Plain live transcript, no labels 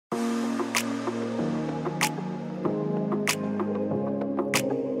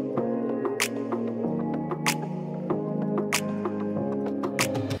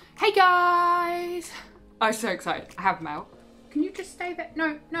Hey guys! I'm so excited. I have mail. Can you just stay there?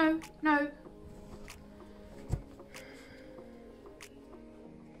 No, no, no.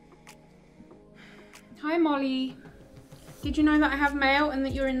 Hi Molly. Did you know that I have mail and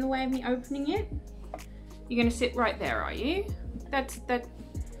that you're in the way of me opening it? You're gonna sit right there, are you?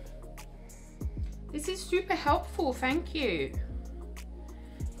 This is super helpful, thank you.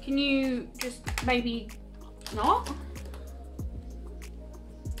 Can you just maybe not?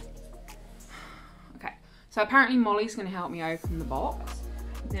 Okay, so apparently Molly's gonna help me open the box.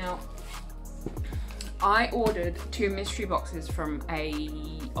 Now, I ordered 2 mystery boxes from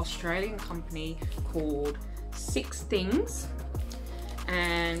a Australian company called 6 Things,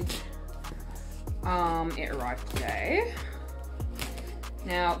 and it arrived today.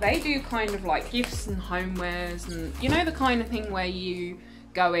 Now, they do kind of like gifts and homewares, and you know the kind of thing where you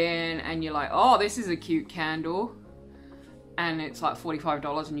go in and you're like, oh, this is a cute candle, and it's like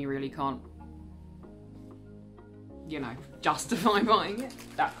 $45 and you really can't, you know, justify buying it.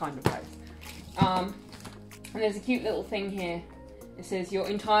 That kind of place. And there's a cute little thing here. It says, you're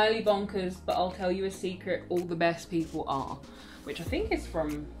entirely bonkers, but I'll tell you a secret, all the best people are. Which I think is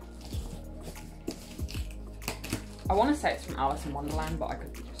from, I want to say it's from Alice in Wonderland, but I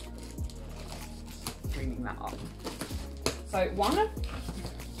could be just dreaming that up. So one of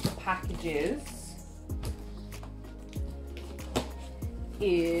the packages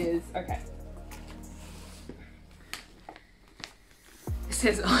is, okay. It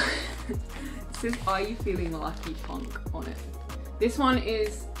says, it says, are you feeling lucky, punk, on it. This one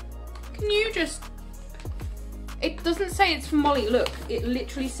is, can you just, it doesn't say it's for Molly. Look, it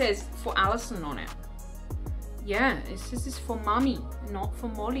literally says for Alison on it. Yeah, it says it's for Mummy, not for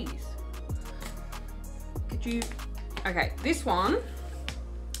Molly's. Could you, okay, this one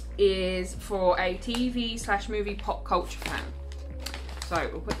is for a TV/movie pop culture fan. So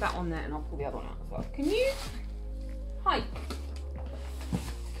we'll put that on there and I'll pull the other one out as well. Can you, hi,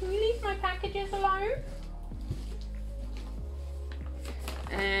 can you leave my packages alone?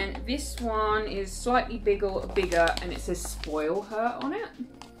 And this one is slightly bigger and it says spoil her on it.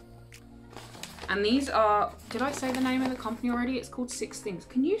 And these are, did I say the name of the company already? It's called 6 Things.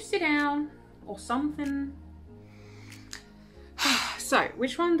 Can you sit down or something? So,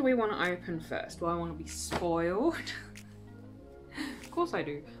 which one do we want to open first? Do I want to be spoiled? Of course I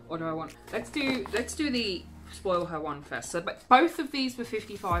do. Or do I want, let's do the spoil her one first. So, but both of these were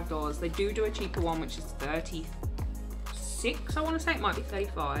 $55. They do a cheaper one, which is 36, I want to say. It might be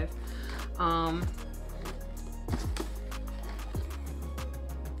 35. Are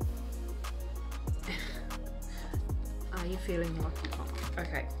you feeling lucky?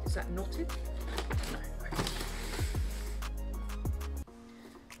 Okay, is that knotted? No. Okay.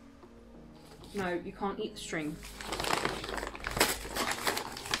 No, you can't eat the string.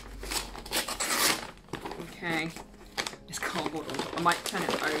 Okay, it's cardboard. I might turn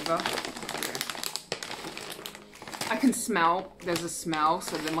it over. I can smell, there's a smell,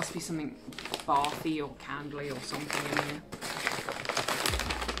 so there must be something bathy or candly or something in here.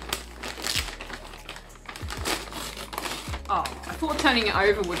 Oh, I thought turning it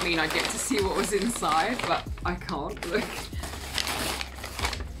over would mean I'd get to see what was inside, but I can't, look.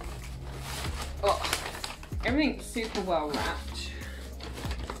 Oh, everything's super well wrapped.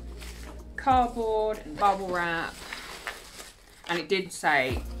 Cardboard and bubble wrap. And it did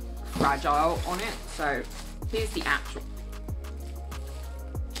say fragile on it, so here's the actual.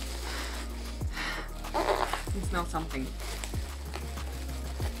 You can smell something.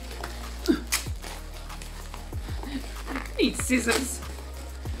 Need scissors.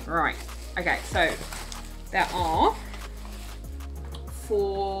 Right, okay, so there are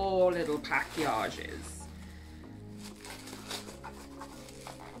 4 little packages.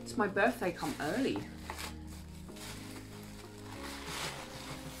 It's my birthday come early.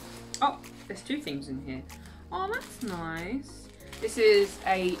 Oh, there's 2 things in here. Oh, that's nice. This is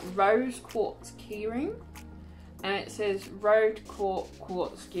a rose quartz keyring. And it says rose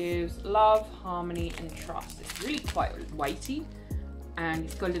quartz gives love, harmony, and trust. It's really quite weighty. And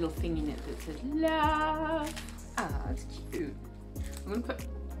it's got a little thing in it that says love. Ah, it's cute. I'm gonna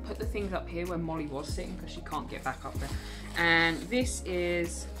put the things up here where Molly was sitting because she can't get back up there. And this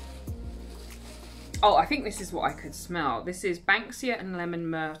is, oh, I think this is what I could smell. This is Banksia and Lemon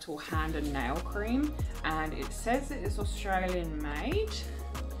Myrtle Hand and Nail Cream. And it says it is Australian made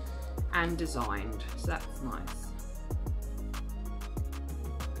and designed. So that's nice.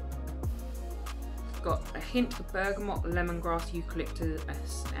 It's got a hint of bergamot, lemongrass,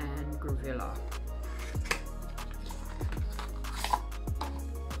 eucalyptus and gravilla.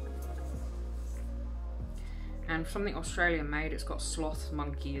 And something Australian made, it's got sloths,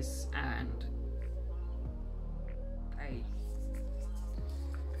 monkeys, and a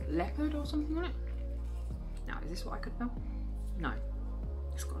leopard or something on it. Now, is this what I could smell? No.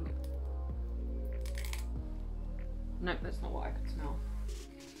 It's got a lip. Nope, that's not what I could smell.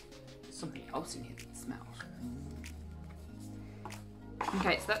 There's something else in here that smells.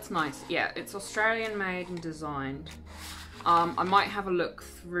 Okay, so that's nice. Yeah, it's Australian made and designed. I might have a look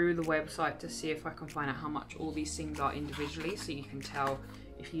through the website to see if I can find out how much all these things are individually, so you can tell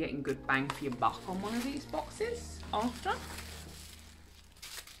if you're getting good bang for your buck on one of these boxes after.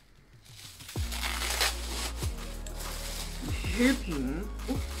 Hooping.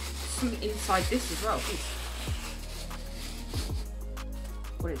 Ooh, something inside this as well. Ooh.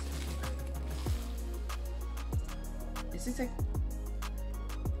 What is it? Is this a...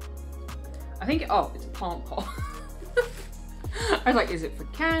 I think, oh, it's a plant pot. I was like, is it for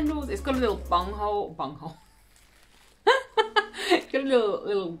candles? It's got a little bunghole. It's got a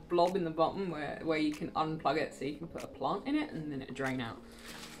little blob in the bottom where you can unplug it so you can put a plant in it and then it'll drain out.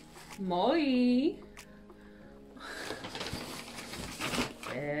 Molly.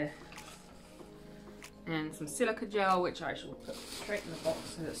 There. And some silica gel, which I shall put straight in the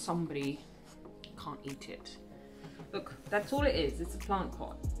box so that somebody can't eat it. Look, that's all it is. It's a plant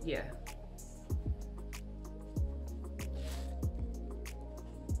pot. Yeah.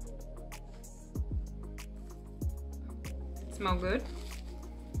 Smell good?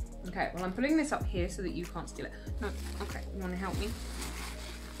 Okay, well I'm putting this up here so that you can't steal it. No, okay, you wanna help me?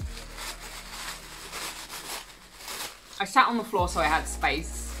 I sat on the floor so I had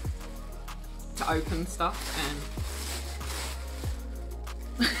space to open stuff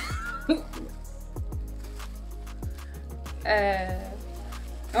and...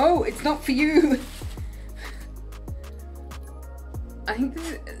 oh, it's not for you! I think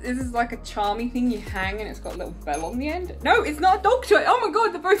this is like a charmy thing you hang and it's got a little bell on the end. No, it's not a dog toy. Oh my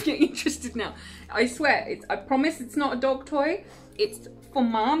god, they're both getting interested now. I swear, I promise it's not a dog toy. It's for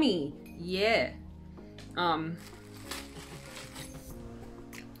mommy. Yeah. I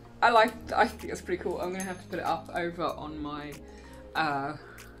think it's pretty cool. I'm gonna have to put it up over on my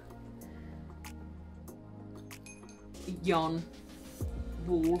yarn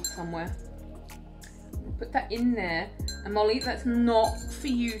wall somewhere. Put that in there. And Molly, that's not for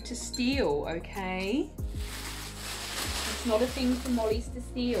you to steal, okay? It's not a thing for Molly's to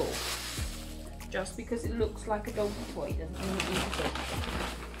steal. Just because it looks like a doggy toy doesn't mean it is a doggy toy.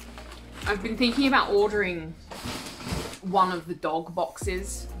 I've been thinking about ordering one of the dog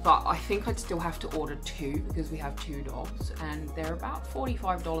boxes, but I think I'd still have to order two because we have 2 dogs and they're about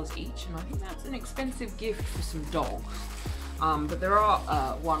 $45 each, and I think that's an expensive gift for some dogs. But there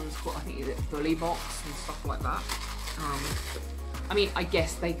are ones called, I think it's a bully box and stuff like that. I mean, I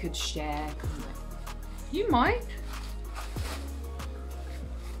guess they could share, couldn't they? You might.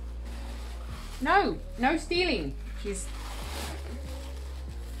 No, no stealing. She's...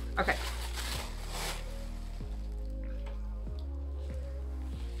 Okay.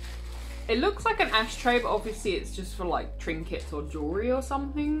 It looks like an ashtray, but obviously it's just for like trinkets or jewelry or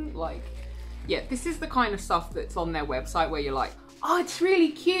something. Like, yeah, this is the kind of stuff that's on their website where you're like, oh, it's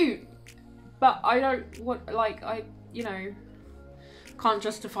really cute, but I don't want, like, you know, can't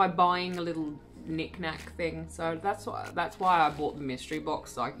justify buying a little knick-knack thing. So that's why I bought the mystery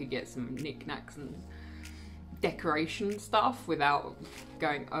box, so I could get some knick-knacks and decoration stuff without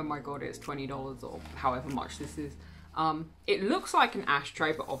going, oh my god, it's $20 or however much this is. It looks like an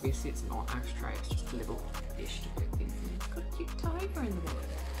ashtray, but obviously it's not an ashtray, it's just a little dish to put things in. It's got a cute tiger in the middle.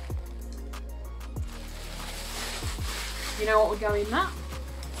 You know what would go in that?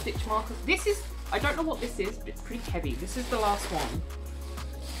 Stitch markers. This is, I don't know what this is, but it's pretty heavy. This is the last one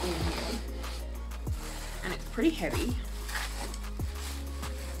in here. And it's pretty heavy.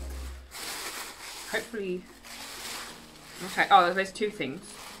 Hopefully, okay, oh, there's 2 things.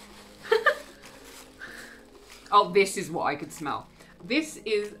 Oh, this is what I could smell. This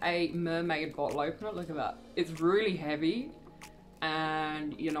is a mermaid bottle opener, look at that. It's really heavy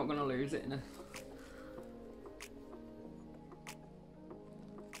and you're not gonna lose it in a...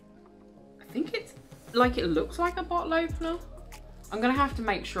 I think it's like, it looks like a bottle opener. I'm gonna have to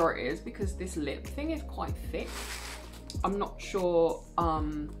make sure it is because this lip thing is quite thick. I'm not sure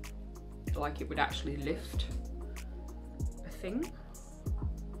like it would actually lift a thing.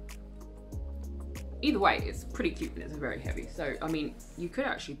 Either way, it's pretty cute and it's very heavy. So, I mean, you could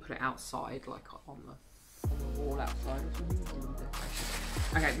actually put it outside, like on the wall outside or something.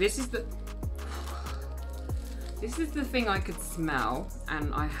 Okay, this is the thing I could smell,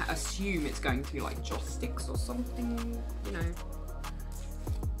 and I assume it's going to be like joss sticks or something, you know.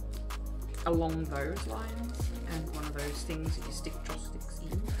 along those lines, and one of those things that you stick chopsticks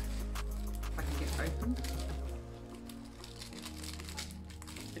in. If I can get it open.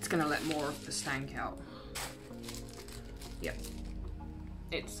 It's gonna let more of the stank out. Yep.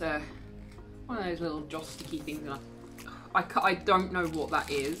 It's one of those little joss-sticky things. I don't know what that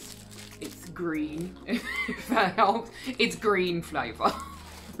is. It's green, if that helps. It's green flavour.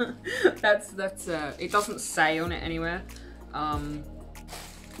 that's it doesn't say on it anywhere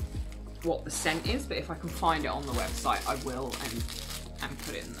what the scent is, but if I can find it on the website, I will, and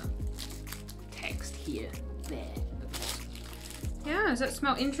put it in the text here, there. Yeah, does that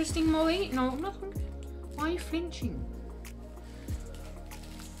smell interesting, Molly? No, nothing. Why are you flinching?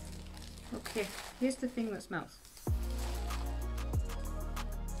 Okay, here's the thing that smells.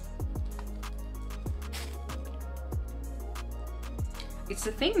 It's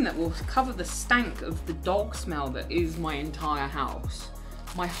the thing that will cover the stank of the dog smell that is my entire house.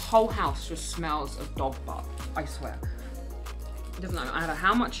 My whole house just smells of dog butt, I swear. It doesn't matter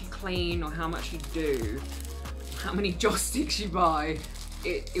how much you clean or how much you do, how many joss sticks you buy,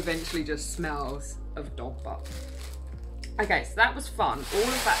 it eventually just smells of dog butt. Okay, so that was fun. All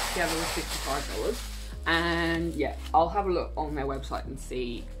of that together was $55. And yeah, I'll have a look on their website and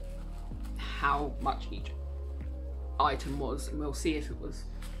see how much each item was, and we'll see if it was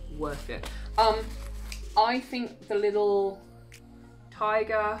worth it. I think the little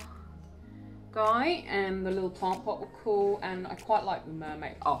tiger guy and the little plant pot were cool, and I quite like the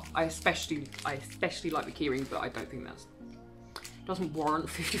mermaid. Oh, I especially like the keyring, but I don't think that's doesn't warrant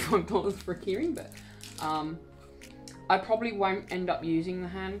 $55 for a keyring. But I probably won't end up using the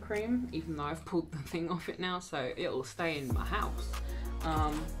hand cream, even though I've pulled the thing off it now, so it'll stay in my house.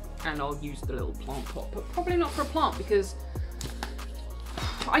 And I'll use the little plant pot, but probably not for a plant because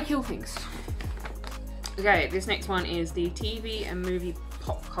I kill things. Okay, this next one is the TV and movie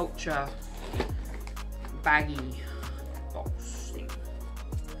pop culture baggy box thing.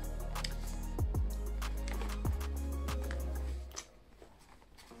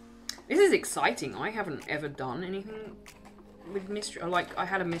 This is exciting. I haven't ever done anything with mystery. Like, I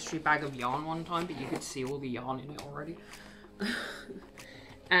had a mystery bag of yarn one time, but you could see all the yarn in it already.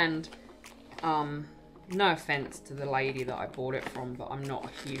 And no offense to the lady that I bought it from, but I'm not a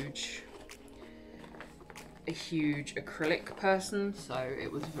huge acrylic person, so it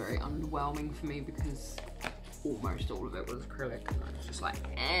was very underwhelming for me because almost all of it was acrylic, and I was just like,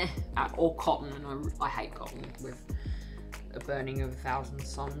 eh, or cotton, and I hate cotton with a burning of 1,000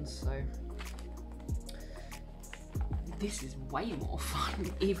 suns, so this is way more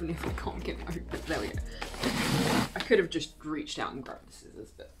fun, even if I can't get it open. There we go. I could have just reached out and grabbed the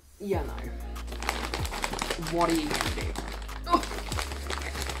scissors, but yeah, no. What are you gonna do? Oh.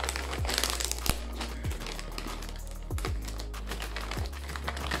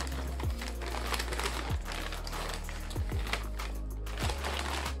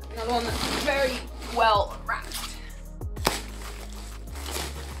 Another one that's very well wrapped.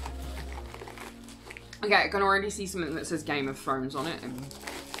 Okay, I can already see something that says Game of Thrones on it. And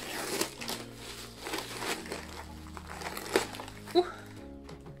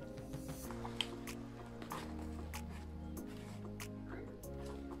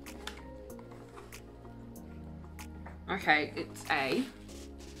okay, it's a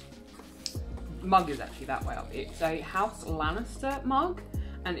mug is actually that way up. It's a House Lannister mug,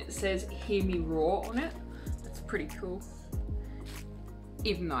 and it says "Hear Me Roar" on it. That's pretty cool.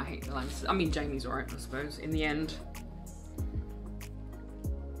 Even though I hate the Lannisters. I mean, Jaime's alright, I suppose, in the end.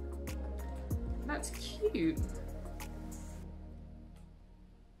 That's cute.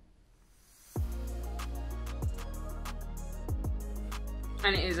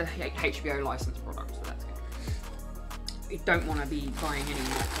 And it is a HBO licensed product, so that's good. You don't want to be buying any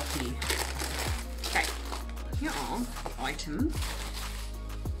more copy. Okay, here are the items.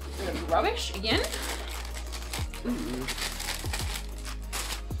 A bit of rubbish again. Ooh.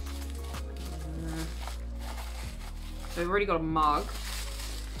 So we've already got a mug.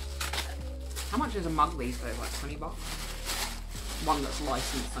 How much is a mug these days? Like 20 bucks? One that's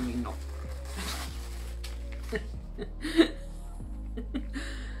licensed, I mean not.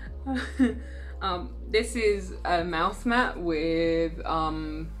 This is a mouth mat with,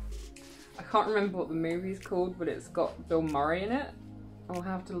 I can't remember what the movie's called, but it's got Bill Murray in it. I'll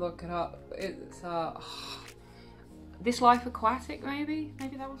have to look it up. It's, This Life Aquatic, maybe?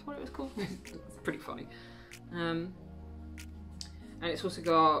 Maybe that was what it was called? It's pretty funny. And it's also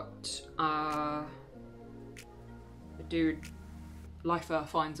got a dude, Lifer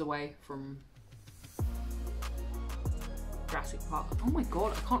finds a way from Jurassic Park. Oh my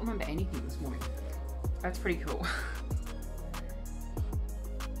god, I can't remember anything this morning. That's pretty cool.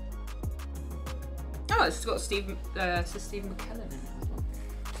 Oh, it's got Steve McKellen in it as well.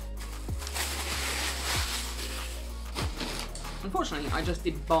 Unfortunately, I just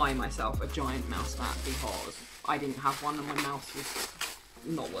did buy myself a giant mouse mat because I didn't have one and my mouse was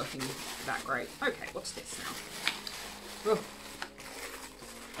not working that great. Okay, what's this now?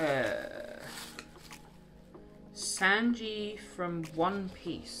 Sanji from One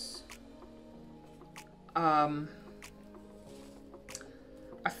Piece.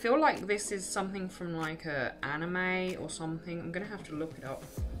 I feel like this is something from like a anime or something. I'm gonna have to look it up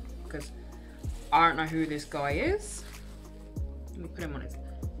because I don't know who this guy is. Let me put him on it.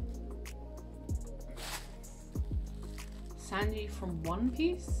 Sanji from One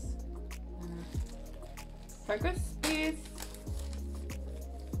Piece. Focus, please.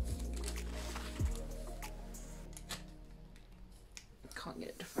 Can't get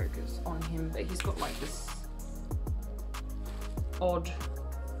it to focus on him, but he's got like this odd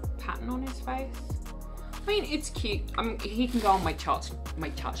pattern on his face. I mean, it's cute. I mean, he can go on my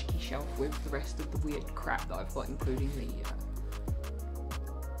tchotchke shelf with the rest of the weird crap that I've got, including the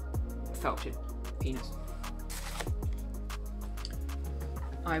felted penis.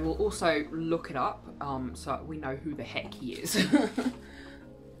 I will also look it up so we know who the heck he is.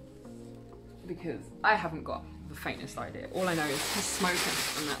 Because I haven't got the faintest idea. All I know is he's smoking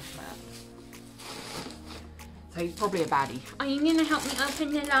and that's that. So he's probably a baddie. Are you gonna help me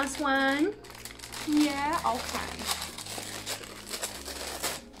open the last one? Yeah, okay.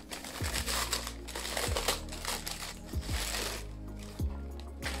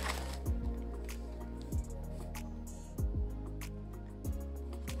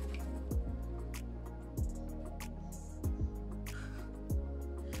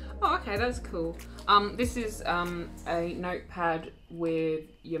 Oh, okay, that's cool. This is a notepad with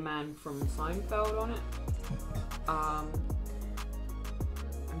your man from Seinfeld on it. I'm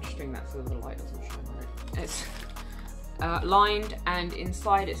just doing that so the light doesn't shine on it. It's lined, and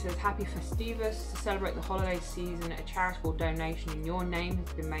inside it says Happy Festivus. To celebrate the holiday season, a charitable donation in your name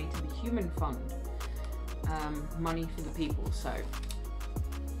has been made to the Human Fund. Money for the people, so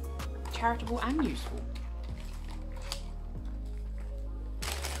charitable and useful.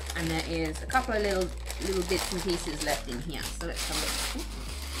 And there is a couple of little bits and pieces left in here. So let's have a look.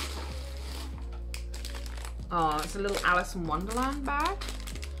 Oh, it's a little Alice in Wonderland bag.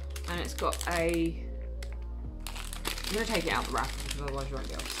 And it's got a... I'm going to take it out the wrapper because otherwise you won't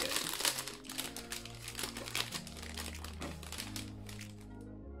be able to see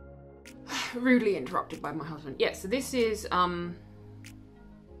it. Rudely interrupted by my husband. Yeah, so this is...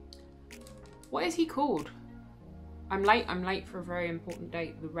 what is he called? I'm late for a very important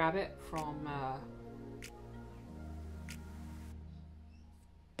date. The rabbit from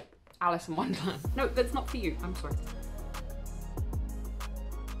Alice in Wonderland. No, that's not for you. I'm sorry.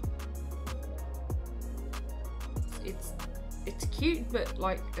 It's cute, but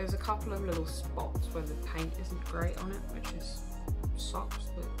like there's a couple of little spots where the paint isn't great on it, which is sucks.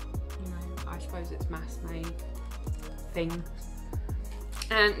 But you know, I suppose it's mass-made thing.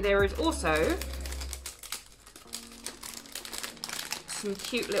 And there is also some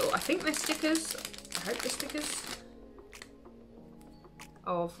cute little, I think they're stickers, I hope they're stickers,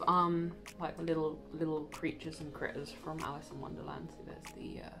 of like the little creatures and critters from Alice in Wonderland. So there's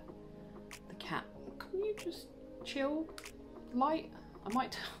the cat. Can you just chill? Light? I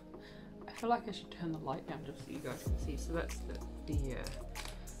feel like I should turn the light down just so you guys can see. So that's the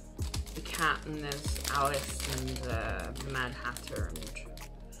cat, and there's Alice and the Mad Hatter and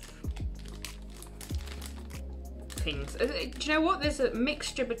things. Do you know what? There's a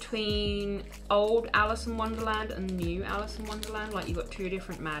mixture between old Alice in Wonderland and new Alice in Wonderland. Like you've got two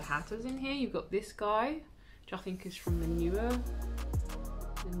different Mad Hatters in here. You've got this guy, which I think is from the newer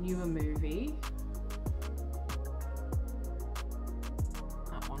movie.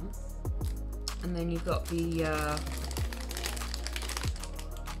 That one. And then you've got the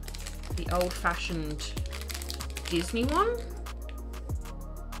old-fashioned Disney one.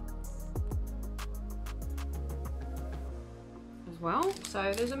 Well,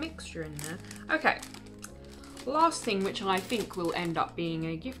 so there's a mixture in there. Okay, last thing, which I think will end up being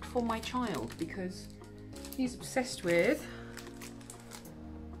a gift for my child because he's obsessed with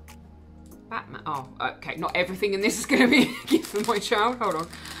Batman. Oh, okay, not everything in this is going to be a gift for my child. Hold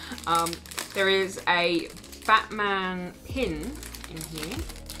on. There is a Batman pin in here,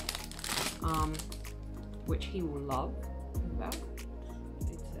 which he will love.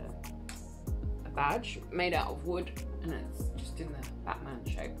 It's a badge made out of wood, and it's just in the Batman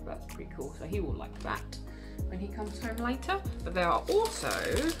shape. That's pretty cool, so he will like that when he comes home later. But there are also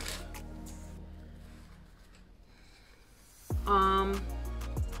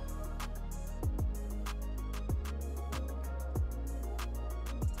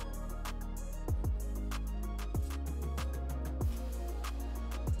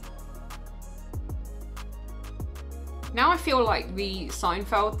Now I feel like the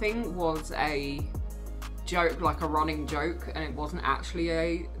Seinfeld thing was a joke, like a running joke, and it wasn't actually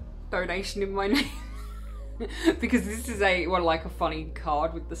a donation in my name. Because this is like a funny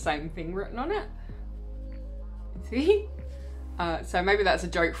card with the same thing written on it. See? So maybe that's a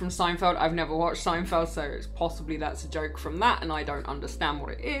joke from Seinfeld. I've never watched Seinfeld, so it's possibly that's a joke from that, and I don't understand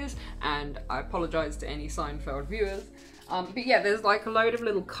what it is, and I apologise to any Seinfeld viewers. But yeah, there's like a load of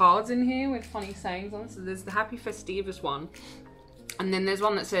little cards in here with funny sayings on. So there's the Happy Festivus one, and then there's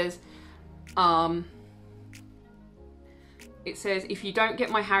one that says, it says, if you don't get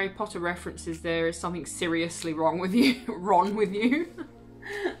my Harry Potter references, there is something seriously wrong with you. Wrong with you.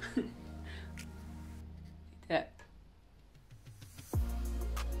 Yeah.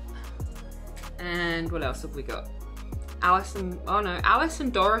 And what else have we got? Alice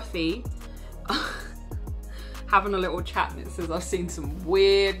and Dorothy having a little chat, and it says, I've seen some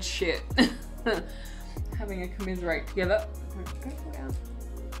weird shit. Having a commiserate together.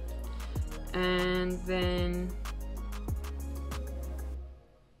 And then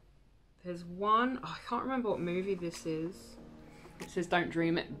there's one, oh, I can't remember what movie this is. It says, don't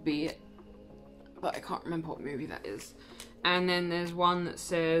dream it, be it. But I can't remember what movie that is. And then there's one that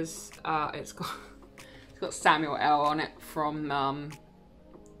says, it's got Samuel L. on it from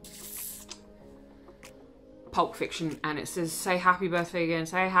Pulp Fiction, and it says, say happy birthday again,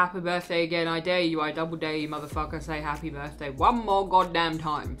 say happy birthday again, I dare you, I double dare you, motherfucker, say happy birthday one more goddamn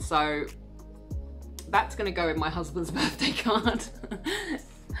time. So that's gonna go in my husband's birthday card.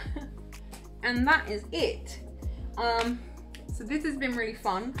 And that is it. So this has been really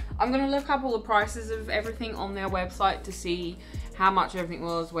fun. I'm gonna look up all the prices of everything on their website to see how much everything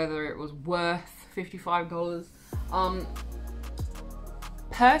was, whether it was worth $55.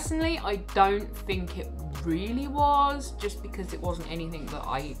 Personally, I don't think it really was, just because it wasn't anything that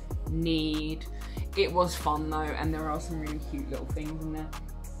I need. It was fun though, and there are some really cute little things in there.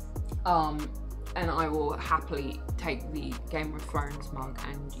 And I will happily take the Game of Thrones mug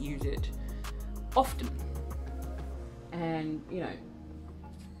and use it often. And you know,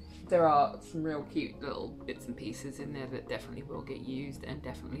 there are some real cute little bits and pieces in there that definitely will get used and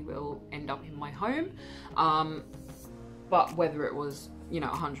definitely will end up in my home. But whether it was, you know,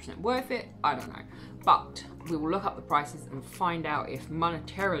 100% worth it, I don't know. But we will look up the prices and find out if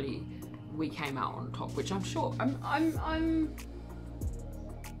monetarily we came out on top, which I'm sure, I'm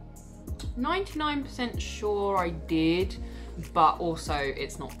 99% sure I did, but also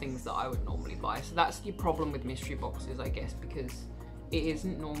it's not things that I would normally buy. So that's your problem with mystery boxes, I guess, because it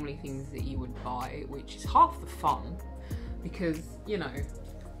isn't normally things that you would buy, which is half the fun, because, you know,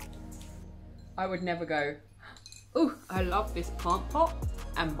 I would never go, oh, I love this plant pot,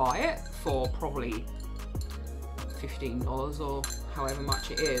 and buy it for probably $15 or however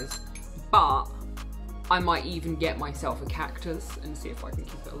much it is. But I might even get myself a cactus and see if I can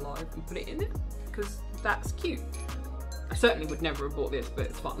keep it alive and put it in it, because that's cute. I certainly would never have bought this, but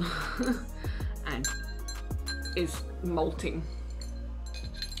it's fun. And is molting.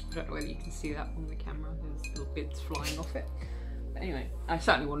 I don't know whether you can see that on the camera, there's little bits flying off it. But anyway, I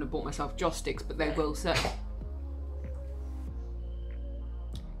certainly wouldn't have bought myself joss sticks, but they will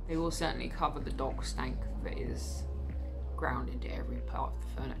certainly cover the dog stank that is ground into every part of the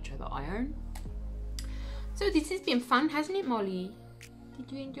furniture that I own. So this has been fun, hasn't it, Molly?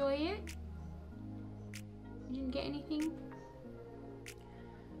 Did you enjoy it? You didn't get anything?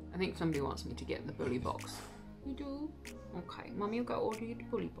 I think somebody wants me to get the bully box. You do? Okay, Mummy will go order you the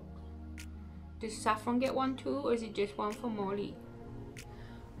bully box. Does Saffron get one too, or is it just one for Molly?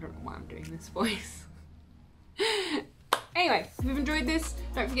 I don't know why I'm doing this voice. Anyway, if you've enjoyed this,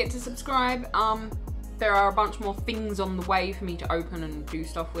 don't forget to subscribe. There are a bunch more things on the way for me to open and do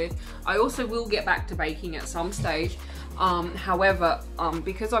stuff with. I also will get back to baking at some stage. However,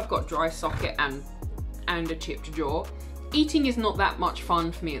 because I've got dry socket and a chipped jaw, eating is not that much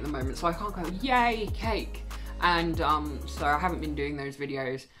fun for me at the moment, so I can't go, yay, cake. And so I haven't been doing those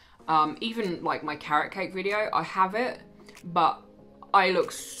videos. Even like my carrot cake video, I have it, but I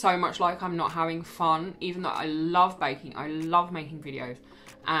look so much like I'm not having fun, even though I love baking, I love making videos,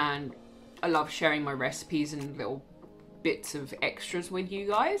 and I love sharing my recipes and little bits of extras with you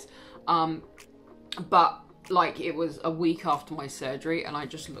guys. But like, it was a week after my surgery and I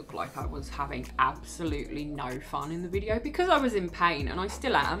just looked like I was having absolutely no fun in the video because I was in pain, and I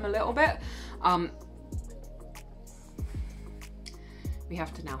still am a little bit. We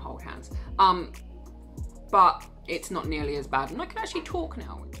have to now hold hands. But it's not nearly as bad, and I can actually talk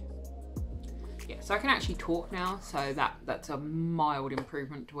now. Yeah, so I can actually talk now, so that's a mild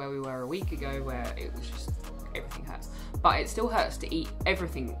improvement to where we were a week ago, where it was just, everything hurts. But it still hurts to eat.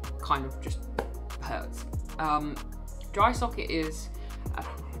 Everything kind of just hurts. Dry socket is,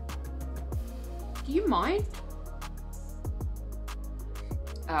 do you mind?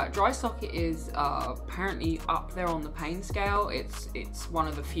 Dry socket is apparently up there on the pain scale. It's one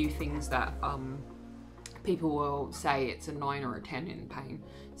of the few things that people will say it's a 9 or a 10 in pain.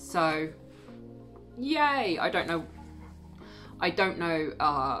 So, yay! I don't know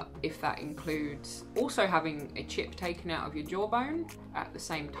if that includes also having a chip taken out of your jawbone at the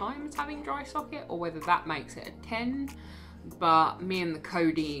same time as having dry socket, or whether that makes it a 10. But me and the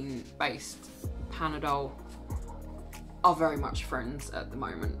codeine-based Panadol are very much friends at the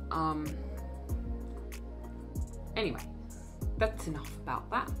moment. Anyway, that's enough about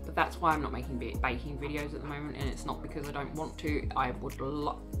that. But that's why I'm not making baking videos at the moment, and it's not because I don't want to. I would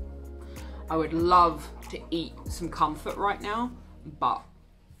love to eat some comfort right now, but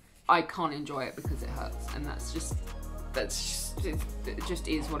I can't enjoy it because it hurts, and it just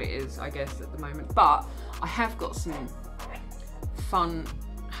is what it is, I guess, at the moment. But I have got some fun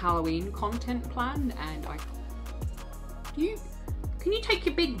Halloween content planned, and can you take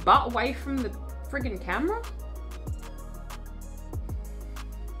your big butt away from the friggin' camera?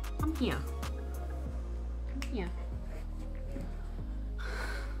 Come here. Come here.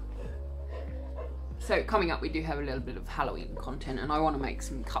 So coming up, we do have a little bit of Halloween content, and I want to make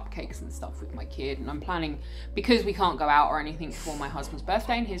some cupcakes and stuff with my kid, and I'm planning, because we can't go out or anything before my husband's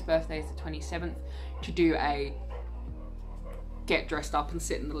birthday, and his birthday is the 27th, to do a get dressed up and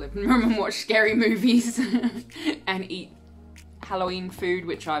sit in the living room and watch scary movies and eat Halloween food,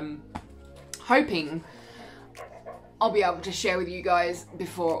 which I'm hoping I'll be able to share with you guys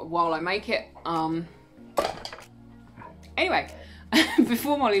while I make it. Anyway,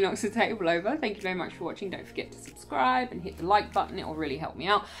 before Molly knocks the table over, thank you very much for watching. Don't forget to subscribe and hit the like button, it will really help me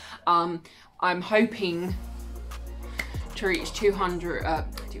out. I'm hoping to reach 200, I'm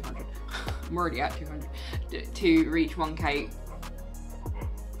already at 200, to reach 1K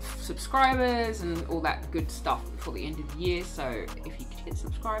subscribers and all that good stuff before the end of the year. So if you could hit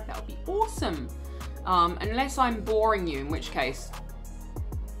subscribe, that would be awesome. Unless I'm boring you, in which case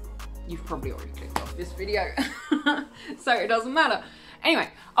you've probably already clicked off this video. So it doesn't matter. Anyway,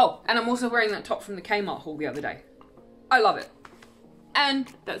 oh, and I'm also wearing that top from the Kmart haul the other day. I love it.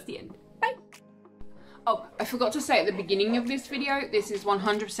 And that's the end. Bye. Oh, I forgot to say at the beginning of this video, this is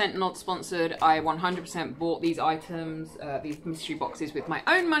 100% not sponsored. I 100% bought these items, these mystery boxes, with my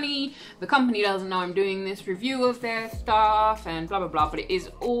own money. The company doesn't know I'm doing this review of their stuff and blah, blah, blah, but it is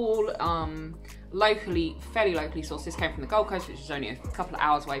all fairly locally sourced. This came from the Gold Coast, which is only a couple of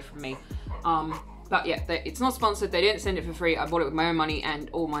hours away from me. But yeah, it's not sponsored. They didn't send it for free. I bought it with my own money, and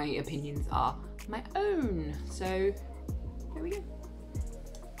all my opinions are my own. So there we go.